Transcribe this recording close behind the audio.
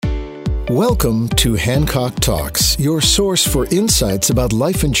Welcome to Hancock Talks, your source for insights about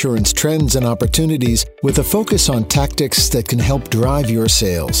life insurance trends and opportunities with a focus on tactics that can help drive your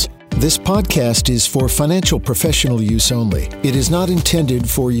sales. This podcast is for financial professional use only. It is not intended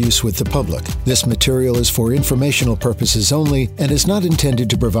for use with the public. This material is for informational purposes only and is not intended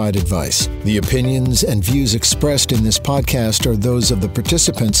to provide advice. The opinions and views expressed in this podcast are those of the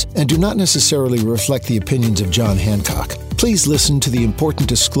participants and do not necessarily reflect the opinions of John Hancock. Please listen to the important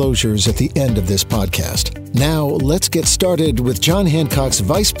disclosures at the end of this podcast. Now, let's get started with John Hancock's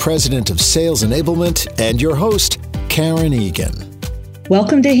Vice President of Sales Enablement and your host, Karen Egan.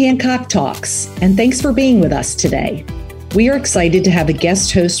 Welcome to Hancock Talks, and thanks for being with us today. We are excited to have a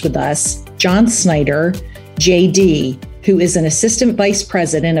guest host with us, John Snyder, JD, who is an Assistant Vice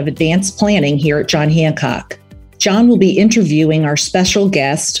President of Advanced Planning here at John Hancock. John will be interviewing our special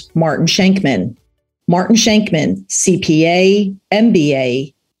guest, Martin Shankman. Martin Shankman, CPA,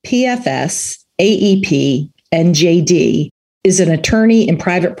 MBA, PFS, AEP, and JD, is an attorney in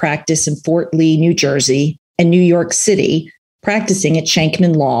private practice in Fort Lee, New Jersey, and New York City, practicing at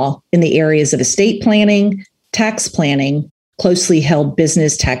Shankman Law in the areas of estate planning, tax planning, closely held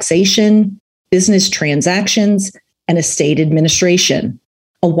business taxation, business transactions, and estate administration.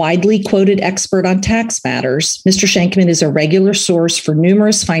 A widely quoted expert on tax matters, Mr. Shankman is a regular source for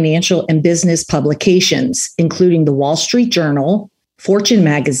numerous financial and business publications, including the Wall Street Journal, Fortune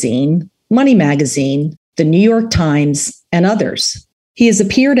Magazine, Money Magazine, the New York Times, and others. He has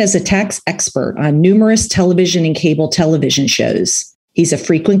appeared as a tax expert on numerous television and cable television shows. He's a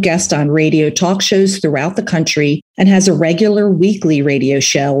frequent guest on radio talk shows throughout the country and has a regular weekly radio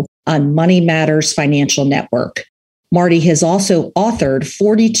show on Money Matters Financial Network. Marty has also authored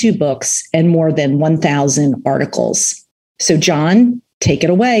 42 books and more than 1,000 articles. So, John, take it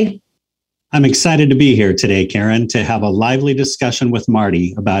away. I'm excited to be here today, Karen, to have a lively discussion with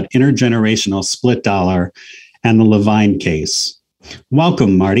Marty about intergenerational split dollar and the Levine case.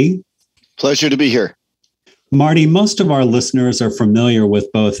 Welcome, Marty. Pleasure to be here. Marty, most of our listeners are familiar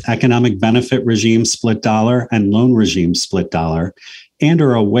with both economic benefit regime split dollar and loan regime split dollar, and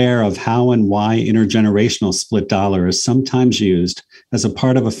are aware of how and why intergenerational split dollar is sometimes used as a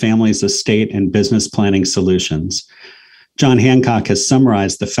part of a family's estate and business planning solutions. John Hancock has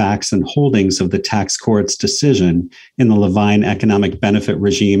summarized the facts and holdings of the tax court's decision in the Levine economic benefit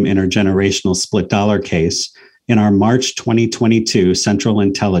regime intergenerational split dollar case in our March 2022 Central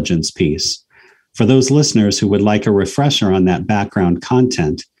Intelligence piece. For those listeners who would like a refresher on that background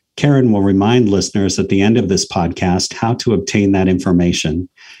content, Karen will remind listeners at the end of this podcast how to obtain that information.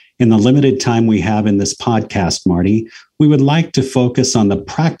 In the limited time we have in this podcast, Marty, we would like to focus on the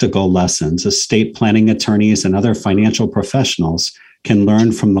practical lessons estate planning attorneys and other financial professionals can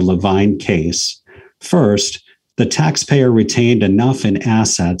learn from the Levine case. First, the taxpayer retained enough in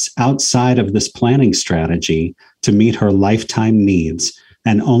assets outside of this planning strategy to meet her lifetime needs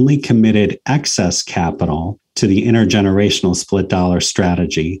and only committed excess capital to the intergenerational split dollar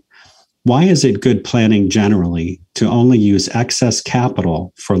strategy. Why is it good planning generally to only use excess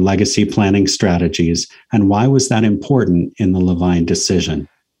capital for legacy planning strategies, and why was that important in the Levine decision?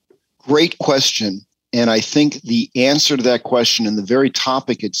 Great question. And I think the answer to that question and the very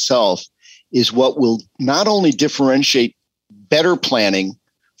topic itself is what will not only differentiate better planning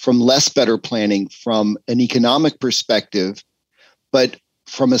from less better planning from an economic perspective, but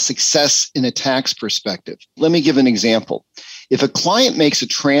from a success in a tax perspective. Let me give an example. If a client makes a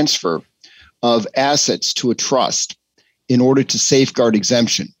transfer of assets to a trust in order to safeguard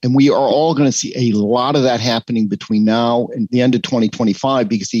exemption, and we are all going to see a lot of that happening between now and the end of 2025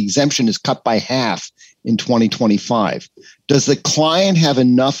 because the exemption is cut by half in 2025. Does the client have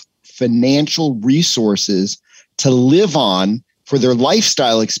enough financial resources to live on for their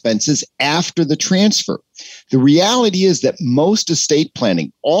lifestyle expenses after the transfer? The reality is that most estate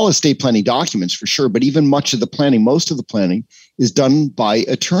planning, all estate planning documents for sure, but even much of the planning, most of the planning is done by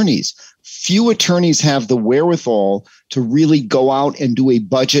attorneys. Few attorneys have the wherewithal to really go out and do a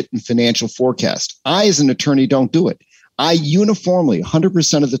budget and financial forecast. I, as an attorney, don't do it. I uniformly,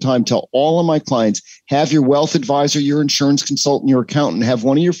 100% of the time, tell all of my clients, have your wealth advisor, your insurance consultant, your accountant, have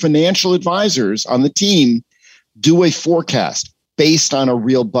one of your financial advisors on the team do a forecast based on a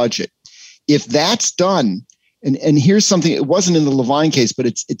real budget. If that's done, and here's something, it wasn't in the Levine case, but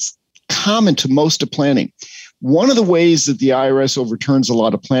it's common to most of planning. One of the ways that the IRS overturns a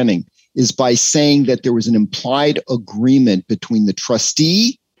lot of planning is by saying that there was an implied agreement between the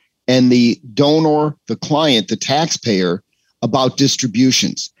trustee and the donor, the client, the taxpayer, about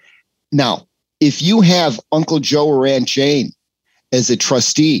distributions. Now, if you have Uncle Joe or Aunt Jane as a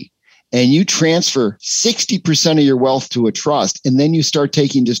trustee, and you transfer 60% of your wealth to a trust, and then you start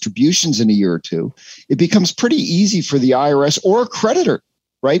taking distributions in a year or two, it becomes pretty easy for the IRS or a creditor,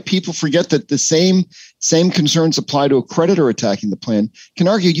 right? People forget that the same concerns apply to a creditor attacking the plan. Can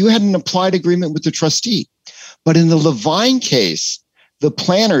argue you had an implied agreement with the trustee. But in the Levine case, the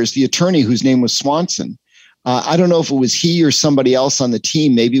planners, the attorney whose name was Swanson, I don't know if it was he or somebody else on the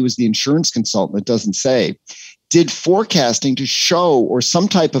team, maybe it was the insurance consultant, it doesn't say, did forecasting to show, or some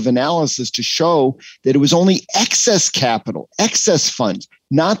type of analysis to show, that it was only excess capital, excess funds,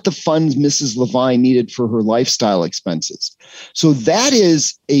 not the funds Mrs. Levine needed for her lifestyle expenses. So that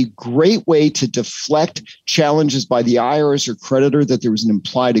is a great way to deflect challenges by the IRS or creditor that there was an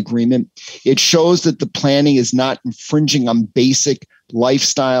implied agreement. It shows that the planning is not infringing on basic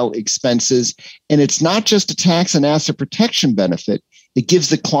lifestyle expenses. And it's not just a tax and asset protection benefit. It gives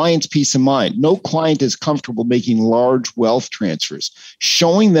the clients peace of mind. No client is comfortable making large wealth transfers.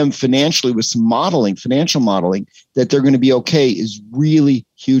 Showing them financially with some modeling, financial modeling, that they're going to be okay is really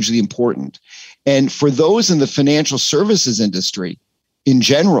hugely important. And for those in the financial services industry in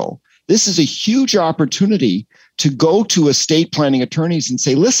general, this is a huge opportunity to go to estate planning attorneys and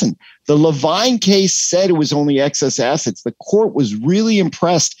say, listen, the Levine case said it was only excess assets. The court was really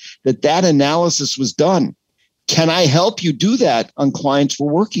impressed that that analysis was done. Can I help you do that on clients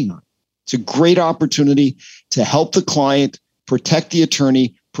we're working on? It's a great opportunity to help the client, protect the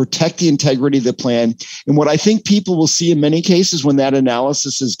attorney, protect the integrity of the plan. And what I think people will see in many cases when that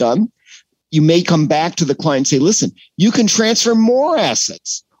analysis is done, you may come back to the client and say, listen, you can transfer more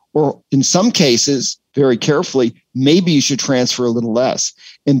assets. Or in some cases, very carefully, maybe you should transfer a little less.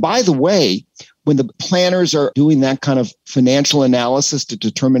 And by the way, when the planners are doing that kind of financial analysis to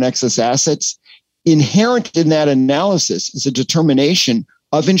determine excess assets, inherent in that analysis is a determination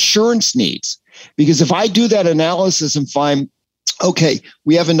of insurance needs. Because if I do that analysis and find, okay,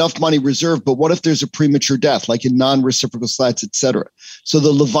 we have enough money reserved, but what if there's a premature death, like in non-reciprocal slats, et cetera? So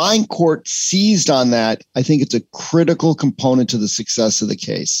the Levine court seized on that. I think it's a critical component to the success of the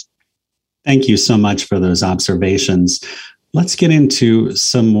case. Thank you so much for those observations. Let's get into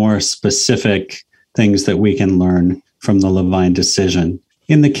some more specific things that we can learn from the Levine decision.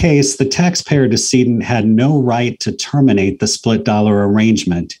 In the case, the taxpayer decedent had no right to terminate the split dollar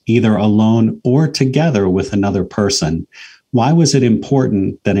arrangement, either alone or together with another person. Why was it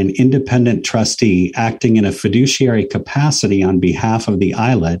important that an independent trustee acting in a fiduciary capacity on behalf of the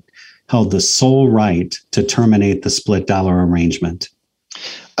ILET held the sole right to terminate the split dollar arrangement?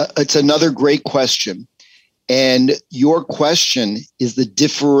 It's another great question. And your question is the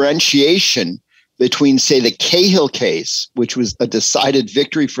differentiation between, say, the Cahill case, which was a decided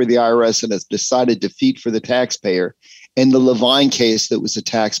victory for the IRS and a decided defeat for the taxpayer, and the Levine case that was a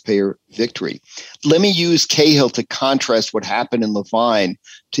taxpayer victory. Let me use Cahill to contrast what happened in Levine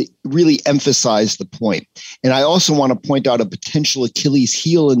to really emphasize the point. And I also want to point out a potential Achilles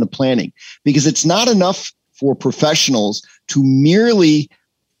heel in the planning, because it's not enough for professionals to merely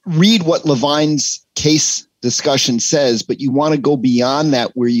read what Levine's case discussion says, but you want to go beyond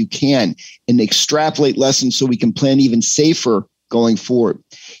that where you can and extrapolate lessons so we can plan even safer going forward.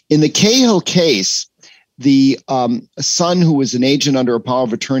 In the Cahill case, the son who was an agent under a power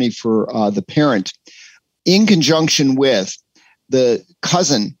of attorney for the parent, in conjunction with the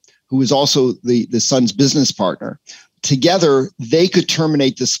cousin who was also the son's business partner, together they could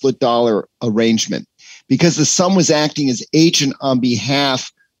terminate the split dollar arrangement. Because the son was acting as agent on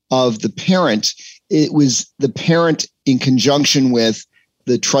behalf of the parent, it was the parent in conjunction with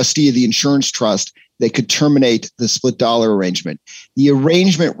the trustee of the insurance trust that could terminate the split dollar arrangement. The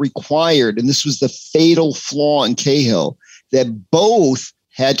arrangement required, and this was the fatal flaw in Cahill, that both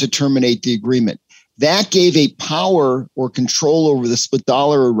had to terminate the agreement. That gave a power or control over the split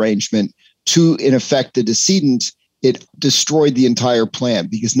dollar arrangement to, in effect, the decedent. It destroyed the entire plan,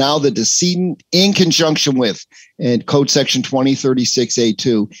 because now the decedent, in conjunction with, and Code Section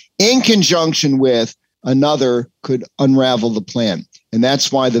 2036A2, in conjunction with another, could unravel the plan. And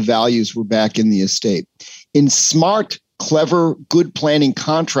that's why the values were back in the estate. In smart, clever, good planning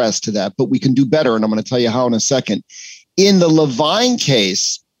contrast to that, but we can do better, and I'm going to tell you how in a second. In the Levine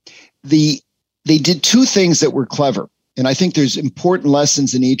case, they did two things that were clever, and I think there's important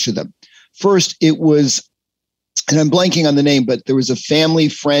lessons in each of them. First, it was, and I'm blanking on the name, but there was a family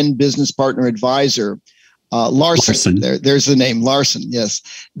friend, business partner, advisor, Larson. There's the name, Larson, yes.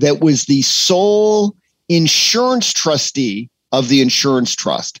 That was the sole insurance trustee of the insurance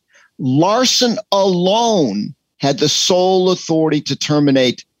trust. Larson alone had the sole authority to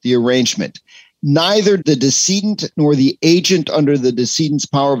terminate the arrangement. Neither the decedent nor the agent under the decedent's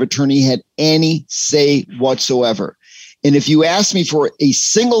power of attorney had any say whatsoever. And if you ask me for a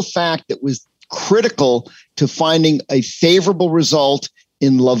single fact that was critical to finding a favorable result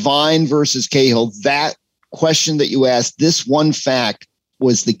in Levine versus Cahill, that question that you asked, this one fact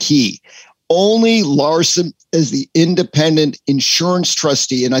was the key. Only Larson, as the independent insurance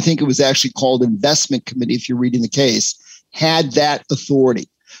trustee, and I think it was actually called investment committee if you're reading the case, had that authority.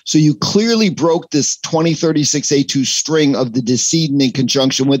 So you clearly broke this 2036A2 string of the decedent in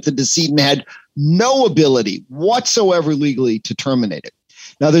conjunction with the decedent had no ability whatsoever legally to terminate it.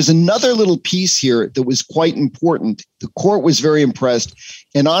 Now, there's another little piece here that was quite important. The court was very impressed.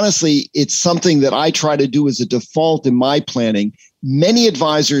 And honestly, it's something that I try to do as a default in my planning. Many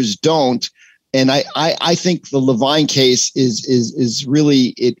advisors don't. And I think the Levine case is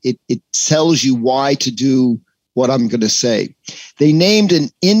really, it tells you why to do what I'm going to say. They named an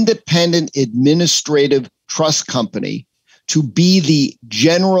independent administrative trust company to be the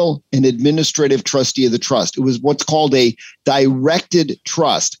general and administrative trustee of the trust. It was what's called a directed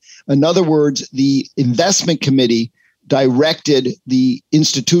trust. In other words, the investment committee directed the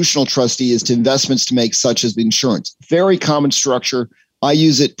institutional trustee as to investments to make, such as insurance. Very common structure. I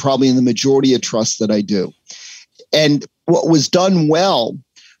use it probably in the majority of trusts that I do. And what was done well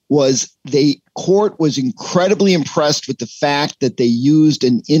was the court was incredibly impressed with the fact that they used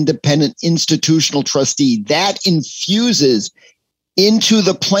an independent institutional trustee. That infuses into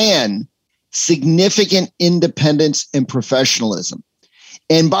the plan significant independence and professionalism.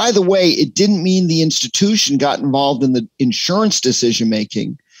 And by the way, it didn't mean the institution got involved in the insurance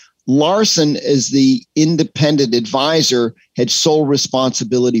decision-making. Larson, as the independent advisor, had sole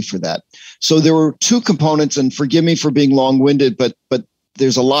responsibility for that. So there were two components, and forgive me for being long-winded, but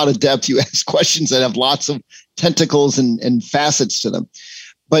there's a lot of depth. You ask questions that have lots of tentacles and facets to them.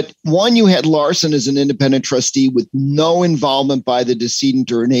 But one, you had Larson as an independent trustee with no involvement by the decedent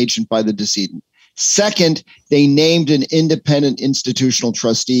or an agent by the decedent. Second, they named an independent institutional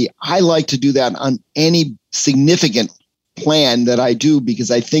trustee. I like to do that on any significant plan that I do because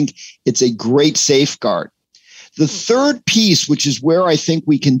I think it's a great safeguard. The third piece, which is where I think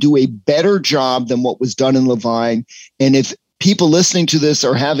we can do a better job than what was done in Levine, and if people listening to this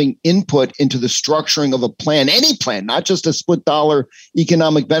are having input into the structuring of a plan, any plan, not just a split dollar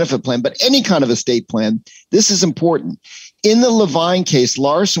economic benefit plan, but any kind of estate plan, this is important. In the Levine case,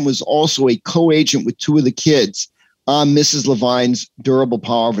 Larson was also a co-agent with two of the kids on Mrs. Levine's durable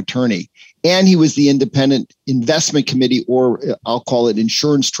power of attorney. And he was the independent investment committee, or I'll call it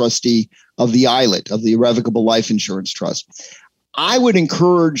insurance trustee of the ILIT, of the Irrevocable Life Insurance Trust. I would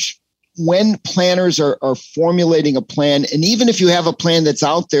encourage when planners are formulating a plan, and even if you have a plan that's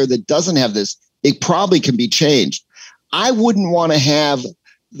out there that doesn't have this, it probably can be changed. I wouldn't want to have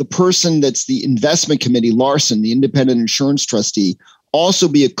the person that's the investment committee, Larson, the independent insurance trustee, also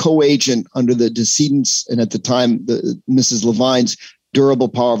be a co-agent under the decedent's, and at the time, Mrs. Levine's durable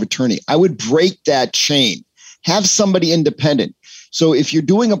power of attorney. I would break that chain. Have somebody independent. So if you're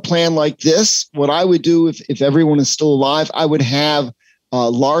doing a plan like this, what I would do if everyone is still alive, I would have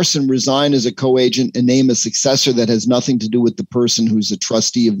Larson resign as a co-agent and name a successor that has nothing to do with the person who's a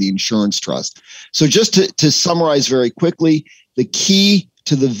trustee of the insurance trust. So just to summarize very quickly, the key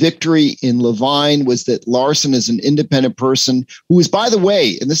to the victory in Levine was that Larson is an independent person who is, by the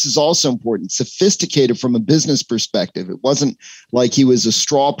way, and this is also important, sophisticated from a business perspective. It wasn't like he was a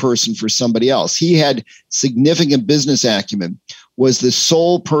straw person for somebody else. He had significant business acumen, was the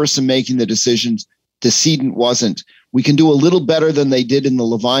sole person making the decisions. Decedent wasn't. We can do a little better than they did in the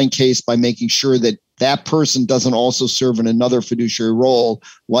Levine case by making sure that that person doesn't also serve in another fiduciary role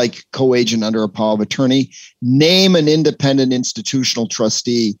like co-agent under a power of attorney. Name an independent institutional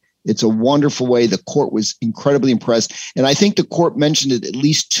trustee. It's a wonderful way. The court was incredibly impressed. And I think the court mentioned it at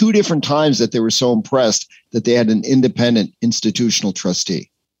least 2 different times that they were so impressed that they had an independent institutional trustee.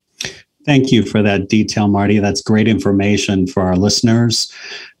 Thank you for that detail, Marty. That's great information for our listeners.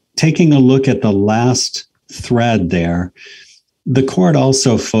 Taking a look at the last thread there, the court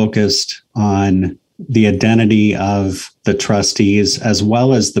also focused on the identity of the trustees as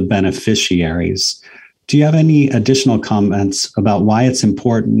well as the beneficiaries. Do you have any additional comments about why it's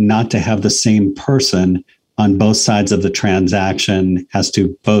important not to have the same person on both sides of the transaction as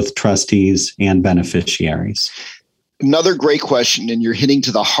to both trustees and beneficiaries? Another great question, and you're hitting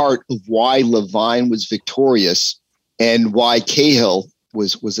to the heart of why Levine was victorious and why Cahill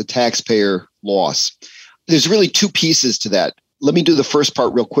was a taxpayer loss. There's really 2 pieces to that. Let me do the first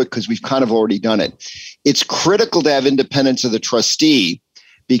part real quick because we've kind of already done it. It's critical to have independence of the trustee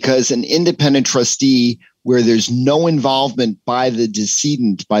because an independent trustee where there's no involvement by the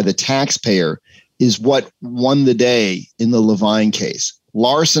decedent, by the taxpayer, is what won the day in the Levine case.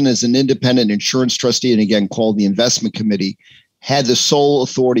 Larson, as an independent insurance trustee, and again called the investment committee, had the sole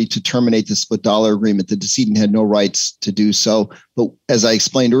authority to terminate the split dollar agreement. The decedent had no rights to do so. But as I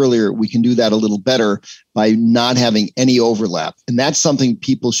explained earlier, we can do that a little better by not having any overlap. And that's something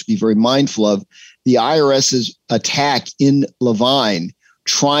people should be very mindful of. The IRS's attack in Levine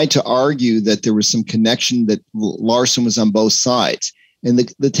tried to argue that there was some connection, that Larson was on both sides. And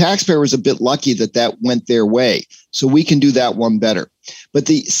the taxpayer was a bit lucky that that went their way. So we can do that one better. But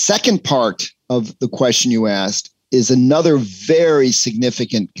the second part of the question you asked is another very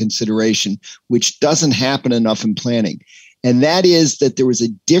significant consideration, which doesn't happen enough in planning. And that is that there was a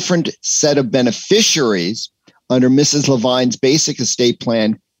different set of beneficiaries under Mrs. Levine's basic estate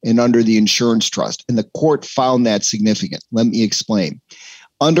plan and under the insurance trust. And the court found that significant. Let me explain.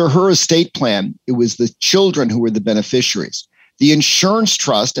 Under her estate plan, it was the children who were the beneficiaries. The insurance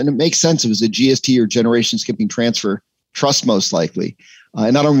trust, and it makes sense, it was a GST or generation skipping transfer trust most likely.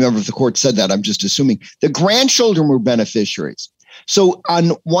 And I don't remember if the court said that, I'm just assuming. The grandchildren were beneficiaries. So on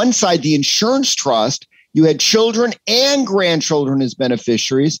one side, the insurance trust, you had children and grandchildren as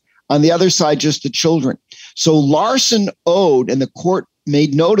beneficiaries. On the other side, just the children. So Larson owed, and the court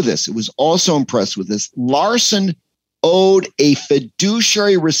made note of this, it was also impressed with this, Larson owed a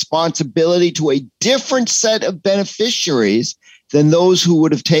fiduciary responsibility to a different set of beneficiaries than those who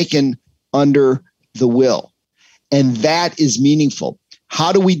would have taken under the will. And that is meaningful.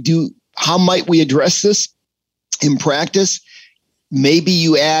 How might we address this in practice? Maybe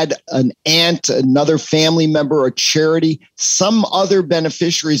you add an aunt, another family member, a charity, some other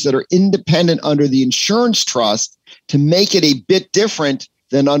beneficiaries that are independent under the insurance trust to make it a bit different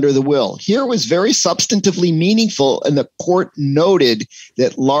than under the will. Here it was very substantively meaningful, and the court noted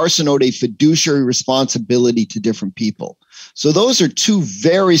that Larson owed a fiduciary responsibility to different people. So those are two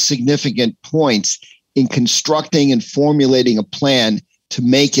very significant points in constructing and formulating a plan to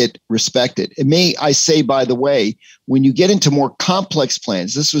make it respected. It may, I say, by the way, when you get into more complex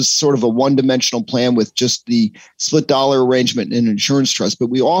plans, this was sort of a one-dimensional plan with just the split dollar arrangement and insurance trust, but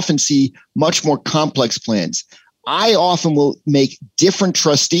we often see much more complex plans. I often will make different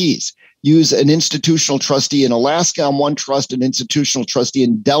trustees, use an institutional trustee in Alaska on one trust, an institutional trustee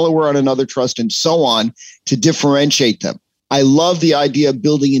in Delaware on another trust, and so on to differentiate them. I love the idea of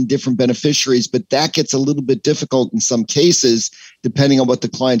building in different beneficiaries, but that gets a little bit difficult in some cases, depending on what the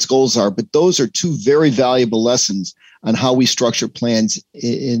client's goals are. But those are two very valuable lessons on how we structure plans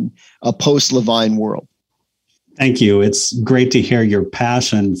in a post-Levine world. Thank you. It's great to hear your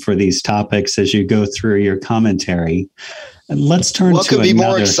passion for these topics as you go through your commentary. And let's turn to what could be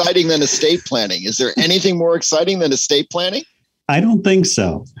more exciting than estate planning? Is there anything more exciting than estate planning? I don't think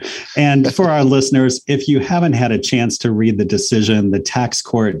so. And for our listeners, if you haven't had a chance to read the decision, the tax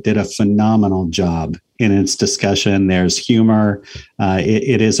court did a phenomenal job in its discussion. There's humor.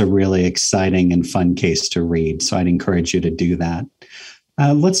 It is a really exciting and fun case to read. So I'd encourage you to do that.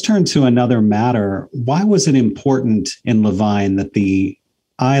 Let's turn to another matter. Why was it important in Levine that the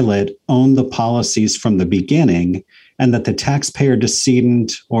ILIT owned the policies from the beginning and that the taxpayer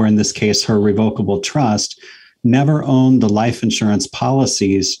decedent, or in this case, her revocable trust, never owned the life insurance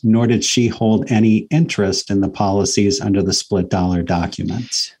policies, nor did she hold any interest in the policies under the split dollar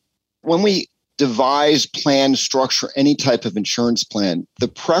documents? When we devise, plan, structure any type of insurance plan, the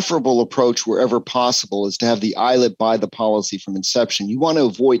preferable approach wherever possible is to have the ILIT buy the policy from inception. You want to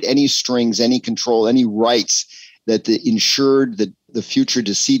avoid any strings, any control, any rights that the insured, the future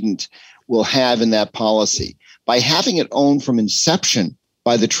decedent will have in that policy. By having it owned from inception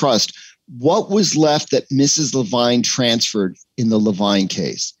by the trust, what was left that Mrs. Levine transferred in the Levine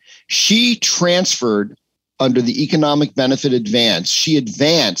case? She transferred under the economic benefit advance. She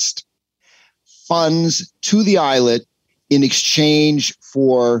advanced funds to the ILIT in exchange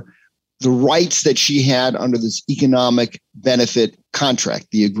for the rights that she had under this economic benefit contract,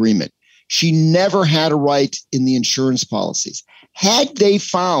 the agreement. She never had a right in the insurance policies. Had they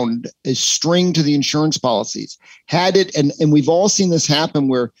found a string to the insurance policies, had it, and we've all seen this happen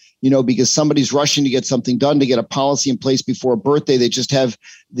where, because somebody's rushing to get something done, to get a policy in place before a birthday, they just have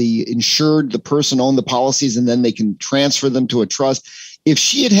the insured, the person own the policies, and then they can transfer them to a trust. If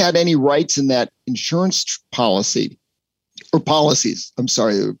she had had any rights in that insurance policy, or policies,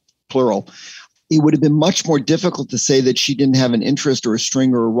 plural, it would have been much more difficult to say that she didn't have an interest or a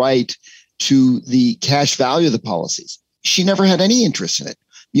string or a right to the cash value of the policies. She never had any interest in it.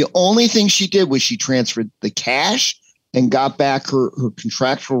 The only thing she did was she transferred the cash and got back her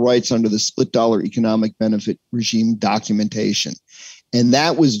contractual rights under the split dollar economic benefit regime documentation. And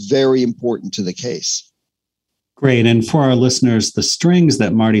that was very important to the case. Great. And for our listeners, the strings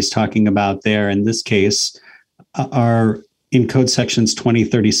that Marty's talking about there in this case are in Code Sections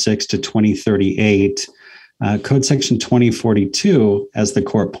 2036 to 2038. Code Section 2042, as the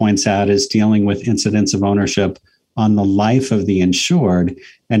court points out, is dealing with incidents of ownership on the life of the insured.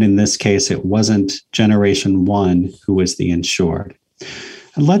 And in this case, it wasn't Generation 1 who was the insured.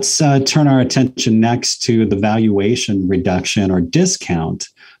 And let's turn our attention next to the valuation reduction or discount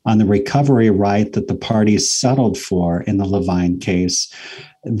on the recovery right that the parties settled for in the Levine case.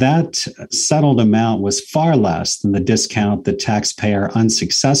 That settled amount was far less than the discount the taxpayer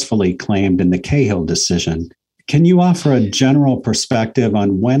unsuccessfully claimed in the Cahill decision. Can you offer a general perspective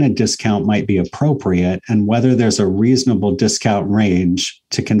on when a discount might be appropriate and whether there's a reasonable discount range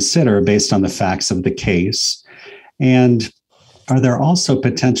to consider based on the facts of the case? And are there also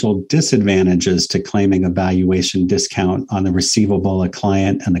potential disadvantages to claiming a valuation discount on the receivable a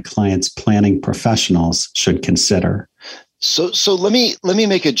client and the client's planning professionals should consider? So let me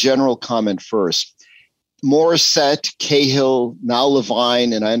make a general comment first. Morissette, Cahill, now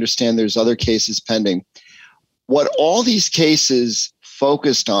Levine, and I understand there's other cases pending. What all these cases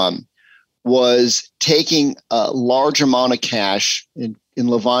focused on was taking a large amount of cash, in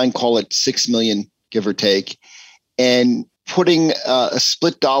Levine, call it $6 million, give or take, and putting a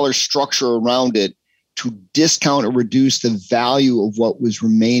split dollar structure around it to discount or reduce the value of what was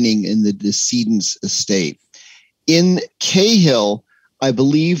remaining in the decedent's estate. In Cahill, I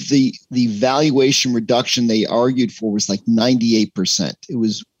believe the valuation reduction they argued for was like 98%. It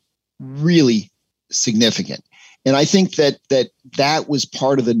was really significant. And I think that was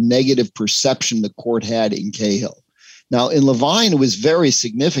part of the negative perception the court had in Cahill. Now, in Levine, it was very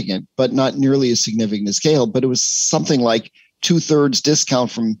significant, but not nearly as significant as Cahill, but it was something like 2/3 discount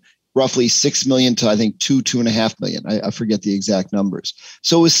from roughly 6 million to, I think, 2.5 million. I forget the exact numbers.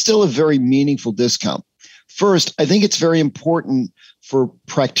 So it was still a very meaningful discount. First, I think it's very important for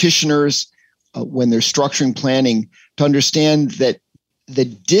practitioners when they're structuring planning to understand that the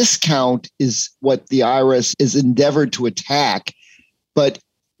discount is what the IRS is endeavored to attack, but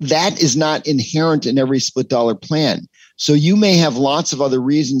that is not inherent in every split dollar plan. So you may have lots of other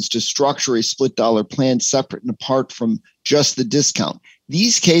reasons to structure a split dollar plan separate and apart from just the discount.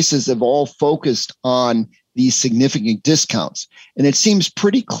 These cases have all focused on these significant discounts. And it seems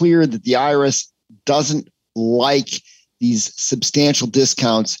pretty clear that the IRS doesn't like these substantial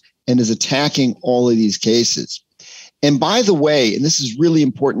discounts and is attacking all of these cases. And by the way, and this is really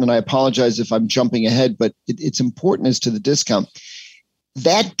important, and I apologize if I'm jumping ahead, but it's important as to the discount.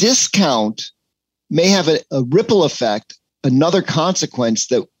 That discount may have a ripple effect, another consequence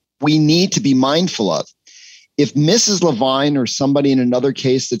that we need to be mindful of. If Mrs. Levine or somebody in another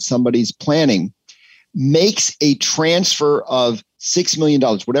case that somebody's planning makes a transfer of $6 million,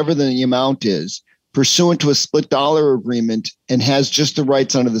 whatever the amount is, pursuant to a split dollar agreement and has just the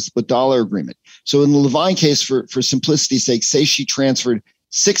rights under the split dollar agreement. So in the Levine case, for simplicity's sake, say she transferred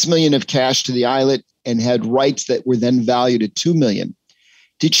 $6 million of cash to the ILET and had rights that were then valued at $2 million.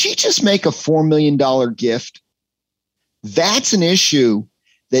 Did she just make a $4 million gift? That's an issue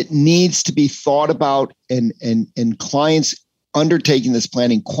that needs to be thought about and clients undertaking this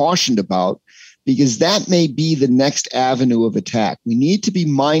planning cautioned about, because that may be the next avenue of attack. We need to be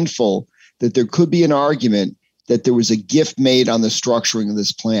mindful that there could be an argument that there was a gift made on the structuring of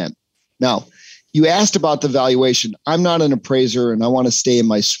this plan. Now, you asked about the valuation. I'm not an appraiser and I want to stay in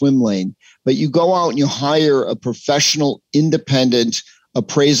my swim lane, but you go out and you hire a professional, independent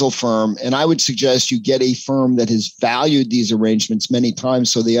appraisal firm. And I would suggest you get a firm that has valued these arrangements many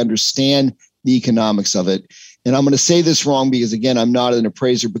times so they understand the economics of it. And I'm going to say this wrong because, again, I'm not an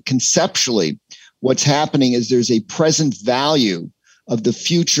appraiser, but conceptually, what's happening is there's a present value of the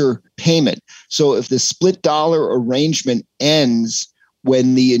future payment. So if the split dollar arrangement ends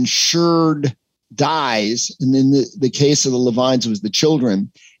when the insured dies, and in the case of the Levines was the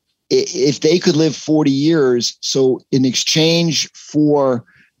children, if they could live 40 years, so in exchange for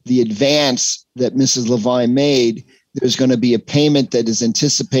the advance that Mrs. Levine made, there's going to be a payment that is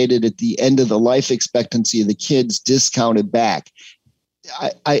anticipated at the end of the life expectancy of the kids discounted back.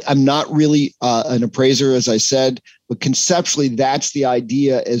 I'm not really an appraiser, as I said, but conceptually, that's the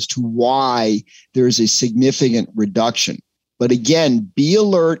idea as to why there is a significant reduction. But again, be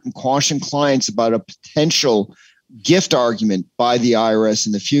alert and caution clients about a potential gift argument by the IRS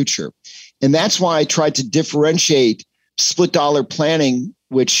in the future. And that's why I tried to differentiate split dollar planning,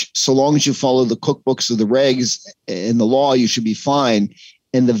 which so long as you follow the cookbooks of the regs and the law, you should be fine,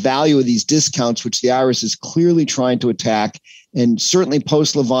 and the value of these discounts, which the IRS is clearly trying to attack. And certainly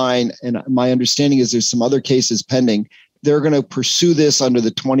post-Levine, and my understanding is there's some other cases pending, they're going to pursue this under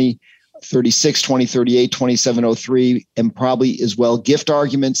the 36, 2038, 2703, and probably as well gift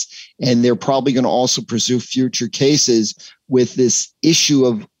arguments. And they're probably going to also pursue future cases with this issue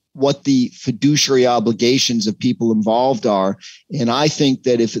of what the fiduciary obligations of people involved are. And I think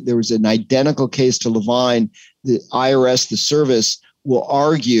that if there was an identical case to Levine, the IRS, the service, will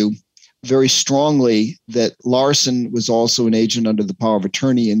argue very strongly that Larson was also an agent under the power of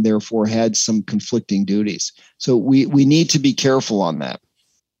attorney and therefore had some conflicting duties. So we need to be careful on that.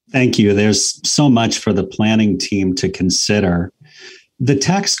 Thank you. There's so much for the planning team to consider. The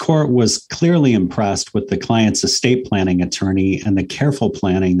tax court was clearly impressed with the client's estate planning attorney and the careful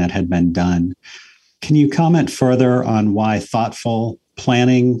planning that had been done. Can you comment further on why thoughtful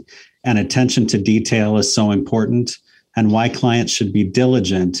planning and attention to detail is so important, and why clients should be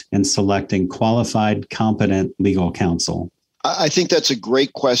diligent in selecting qualified, competent legal counsel? I think that's a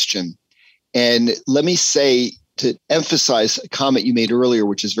great question. And let me say, to emphasize a comment you made earlier,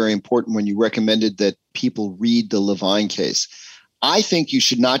 which is very important when you recommended that people read the Levine case. I think you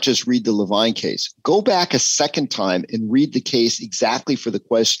should not just read the Levine case. Go back a second time and read the case exactly for the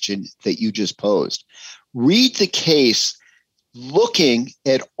question that you just posed. Read the case looking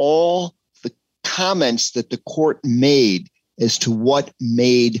at all the comments that the court made as to what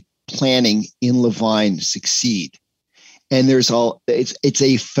made planning in Levine succeed. And it's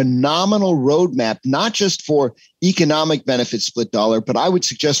a phenomenal roadmap, not just for economic benefit split dollar, but I would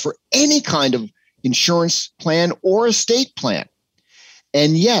suggest for any kind of insurance plan or estate plan.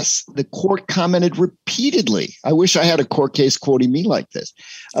 And yes, the court commented repeatedly. I wish I had a court case quoting me like this.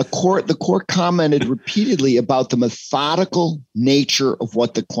 The court commented repeatedly about the methodical nature of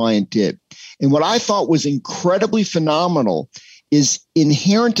what the client did. And what I thought was incredibly phenomenal is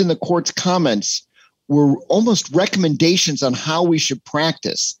inherent in the court's comments were almost recommendations on how we should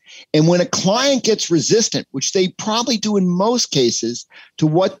practice. And when a client gets resistant, which they probably do in most cases, to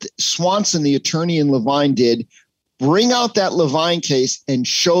what Swanson, the attorney in Levine, did, bring out that Levine case and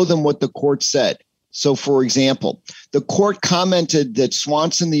show them what the court said. So, for example, the court commented that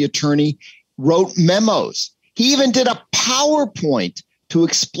Swanson, the attorney, wrote memos. He even did a PowerPoint to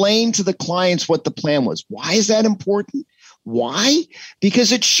explain to the clients what the plan was. Why is that important? Why?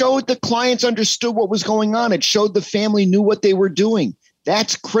 Because it showed the clients understood what was going on. It showed the family knew what they were doing.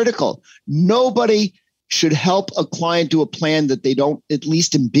 That's critical. Nobody should help a client do a plan that they don't, at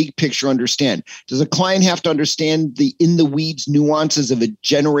least in big picture, understand. Does a client have to understand the in the weeds nuances of a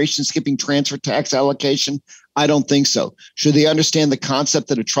generation skipping transfer tax allocation? I don't think so. Should they understand the concept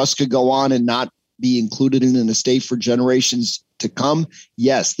that a trust could go on and not be included in an estate for generations to come?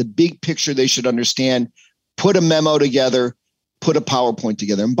 Yes. The big picture they should understand. Put a memo together, put a PowerPoint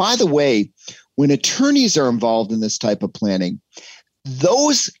together. And by the way, when attorneys are involved in this type of planning,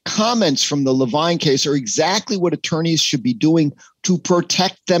 those comments from the Levine case are exactly what attorneys should be doing to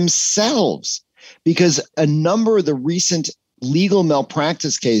protect themselves, because a number of the recent legal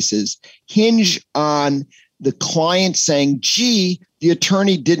malpractice cases hinge on the client saying, gee, the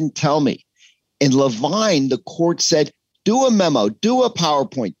attorney didn't tell me. In Levine, the court said, do a memo, do a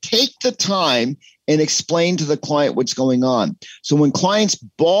PowerPoint, take the time and explain to the client what's going on. So when clients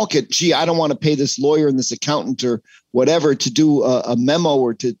balk at, gee, I don't want to pay this lawyer and this accountant or whatever to do a memo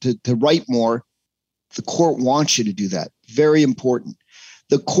or to write more, the court wants you to do that. Very important.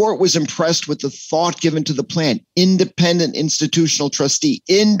 The court was impressed with the thought given to the plan. Independent institutional trustee,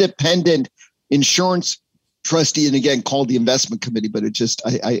 independent insurance trustee, and again, called the investment committee, but it just,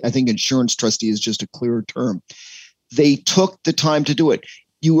 I think insurance trustee is just a clearer term. They took the time to do it.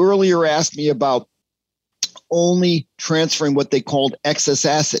 You earlier asked me about only transferring what they called excess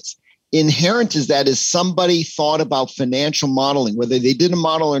assets. Inherent is that is somebody thought about financial modeling. Whether they did a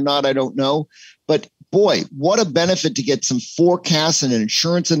model or not, I don't know. But boy, what a benefit to get some forecasts and an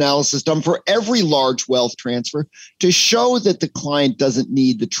insurance analysis done for every large wealth transfer to show that the client doesn't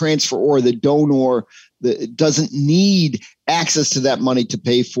need the transfer or the donor doesn't need access to that money to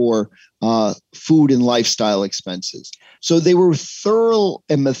pay for food and lifestyle expenses. So they were thorough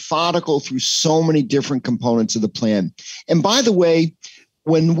and methodical through so many different components of the plan. And by the way,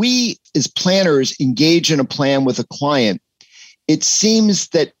 when we as planners engage in a plan with a client, it seems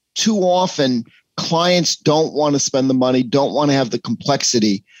that too often clients don't want to spend the money, don't want to have the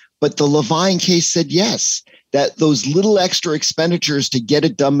complexity. But the Levine case said yes, that those little extra expenditures to get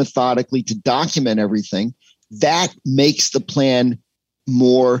it done methodically, to document everything, that makes the plan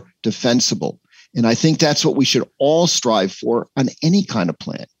more defensible. And I think that's what we should all strive for on any kind of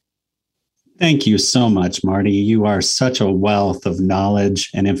plan. Thank you so much, Marty. You are such a wealth of knowledge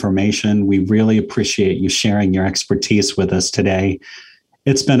and information. We really appreciate you sharing your expertise with us today.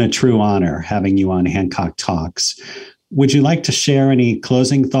 It's been a true honor having you on Hancock Talks. Would you like to share any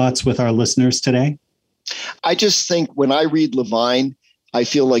closing thoughts with our listeners today? I just think when I read Levine, I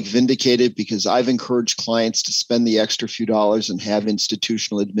feel like vindicated because I've encouraged clients to spend the extra few dollars and have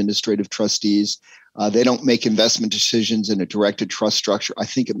institutional administrative trustees. They don't make investment decisions in a directed trust structure. I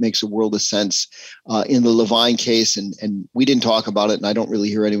think it makes a world of sense. In the Levine case, and we didn't talk about it, and I don't really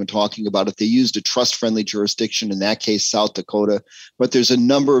hear anyone talking about it, they used a trust-friendly jurisdiction, in that case, South Dakota. But there's a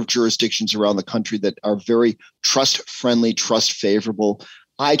number of jurisdictions around the country that are very trust-friendly, trust-favorable.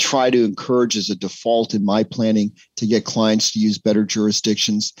 I try to encourage as a default in my planning to get clients to use better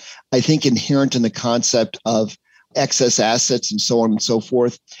jurisdictions. I think inherent in the concept of excess assets and so on and so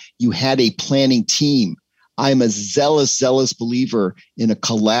forth, you had a planning team. I'm a zealous believer in a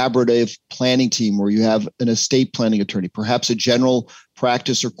collaborative planning team where you have an estate planning attorney, perhaps a general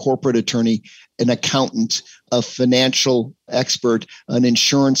practice or corporate attorney, an accountant, a financial expert, an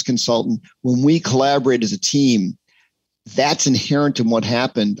insurance consultant. When we collaborate as a team, that's inherent in what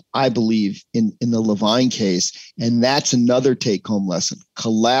happened, I believe, in the Levine case. And that's another take-home lesson.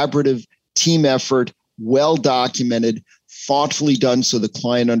 Collaborative team effort, well documented, thoughtfully done so the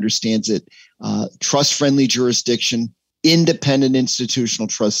client understands it, trust-friendly jurisdiction, independent institutional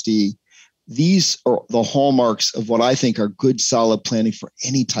trustee. These are the hallmarks of what I think are good, solid planning for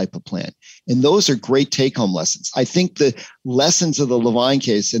any type of plan. And those are great take-home lessons. I think the lessons of the Levine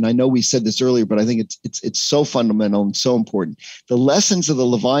case, and I know we said this earlier, but I think it's so fundamental and so important. The lessons of the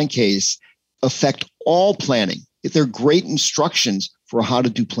Levine case affect all planning. They're great instructions for how to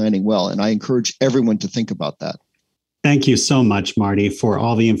do planning well. And I encourage everyone to think about that. Thank you so much, Marty, for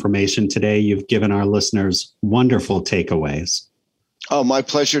all the information today. You've given our listeners wonderful takeaways. Oh, my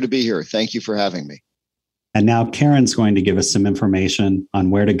pleasure to be here. Thank you for having me. And now Karen's going to give us some information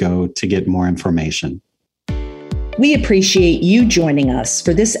on where to go to get more information. We appreciate you joining us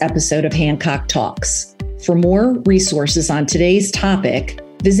for this episode of Hancock Talks. For more resources on today's topic,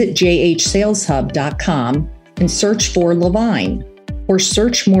 visit jhsaleshub.com and search for Levine, or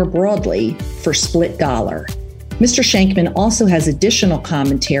search more broadly for Split Dollar. Mr. Shankman also has additional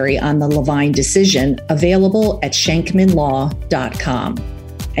commentary on the Levine decision available at shankmanlaw.com.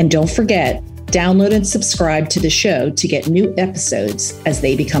 And don't forget, download and subscribe to the show to get new episodes as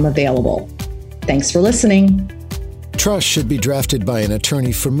they become available. Thanks for listening. Trust should be drafted by an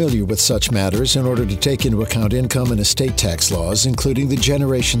attorney familiar with such matters in order to take into account income and estate tax laws, including the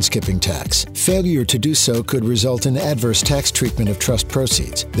generation skipping tax. Failure to do so could result in adverse tax treatment of trust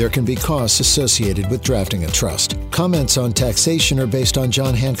proceeds. There can be costs associated with drafting a trust. Comments on taxation are based on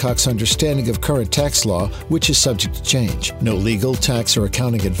John Hancock's understanding of current tax law, which is subject to change. No legal, tax, or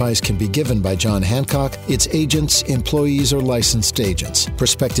accounting advice can be given by John Hancock, its agents, employees, or licensed agents.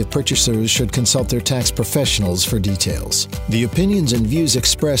 Prospective purchasers should consult their tax professionals for details. The opinions and views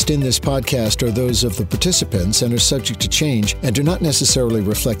expressed in this podcast are those of the participants and are subject to change and do not necessarily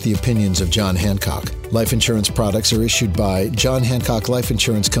reflect the opinions of John Hancock. Life insurance products are issued by John Hancock Life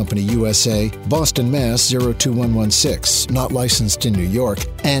Insurance Company, USA, Boston, Mass. 02116, not licensed in New York,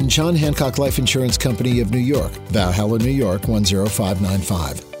 and John Hancock Life Insurance Company of New York, Valhalla, New York,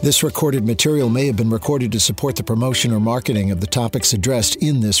 10595. This recorded material may have been recorded to support the promotion or marketing of the topics addressed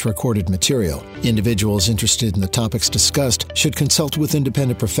in this recorded material. Individuals interested in the topics discussed should consult with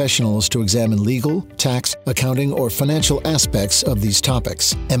independent professionals to examine legal, tax, accounting, or financial aspects of these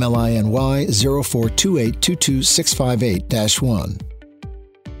topics. MLINY 04282265 1.